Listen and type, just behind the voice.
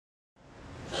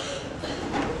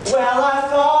Well, I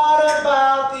thought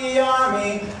about the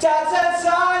army. Dad said,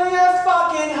 son, you're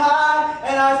fucking high.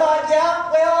 And I thought, yeah,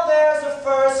 well, there's a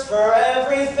first for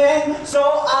everything. So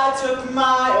I took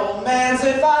my old man's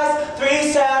advice.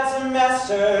 3 sad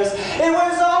semesters. It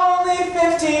was only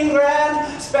 15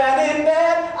 grand. Spent in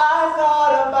bed. I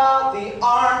thought about the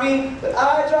army, but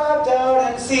I dropped out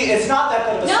and see, it's not that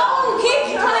good of a song.